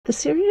The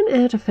Syrian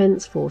air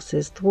defense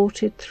forces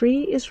thwarted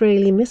 3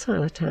 Israeli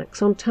missile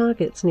attacks on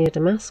targets near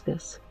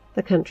Damascus,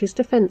 the country's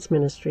defense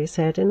ministry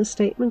said in a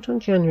statement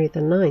on January the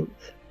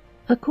 9th.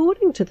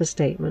 According to the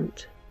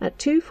statement, at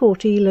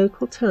 2:40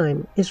 local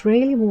time,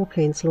 Israeli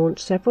warplanes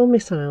launched several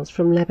missiles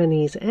from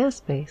Lebanese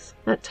airspace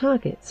at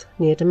targets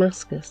near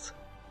Damascus.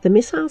 The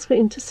missiles were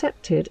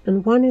intercepted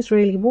and 1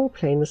 Israeli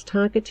warplane was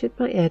targeted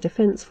by air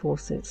defense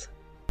forces.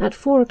 At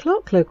 4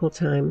 o'clock local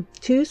time,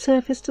 2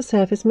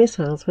 surface-to-surface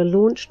missiles were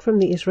launched from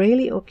the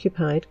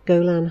Israeli-occupied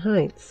Golan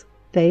Heights.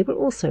 They were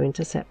also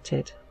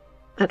intercepted.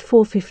 At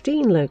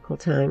 4:15 local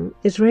time,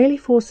 Israeli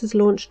forces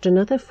launched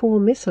another 4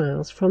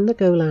 missiles from the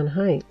Golan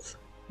Heights.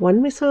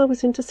 1 missile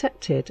was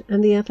intercepted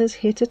and the others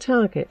hit a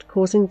target,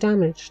 causing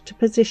damage to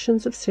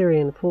positions of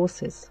Syrian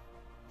forces.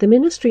 The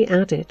ministry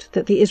added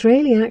that the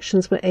Israeli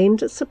actions were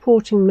aimed at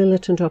supporting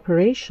militant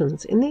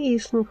operations in the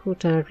eastern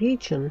Ghouta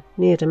region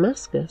near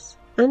Damascus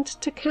and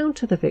to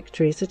counter the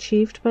victories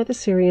achieved by the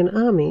Syrian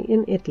army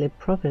in Idlib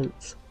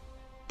province.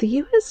 The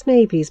U.S.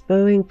 Navy's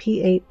Boeing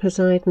P-8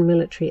 Poseidon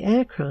military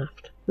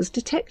aircraft was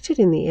detected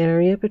in the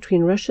area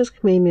between Russia's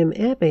Khmeimim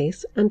Air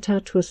Base and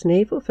Tartus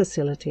naval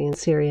facility in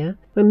Syria,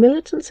 where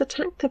militants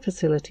attacked the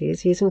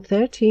facilities using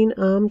 13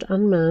 armed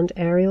unmanned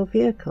aerial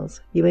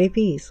vehicles,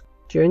 UAVs,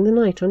 during the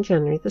night on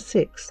January the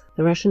 6th,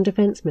 the Russian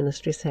Defense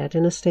Ministry said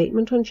in a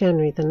statement on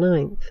January the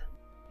 9th.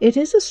 It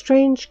is a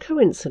strange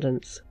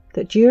coincidence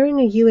that during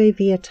a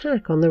UAV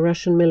attack on the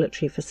Russian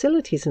military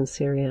facilities in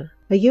Syria,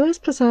 a US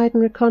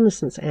Poseidon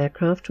reconnaissance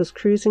aircraft was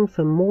cruising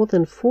for more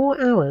than 4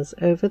 hours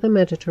over the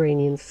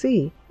Mediterranean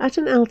Sea at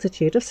an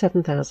altitude of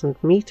 7,000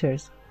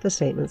 meters, the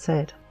statement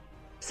said.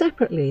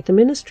 Separately, the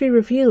ministry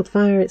revealed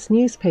via its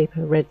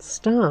newspaper Red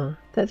Star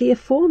that the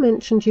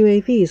aforementioned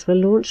UAVs were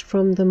launched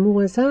from the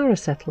Muazzara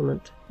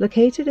settlement,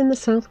 located in the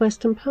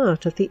southwestern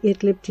part of the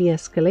Idlib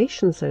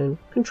de-escalation zone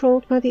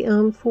controlled by the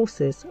armed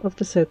forces of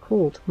the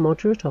so-called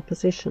moderate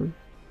opposition.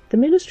 The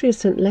ministry has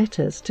sent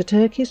letters to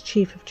Turkey's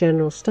Chief of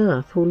General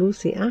Staff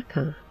Hulusi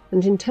Akar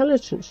and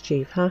Intelligence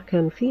Chief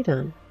Hakan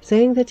Fidan,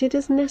 saying that it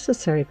is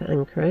necessary for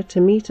Ankara to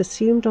meet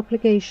assumed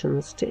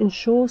obligations to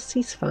ensure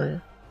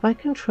ceasefire by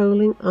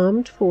controlling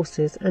armed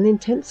forces and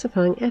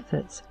intensifying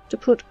efforts to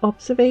put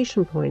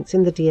observation points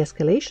in the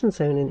de-escalation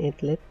zone in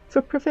Idlib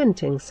for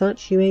preventing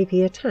such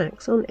UAV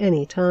attacks on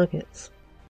any targets.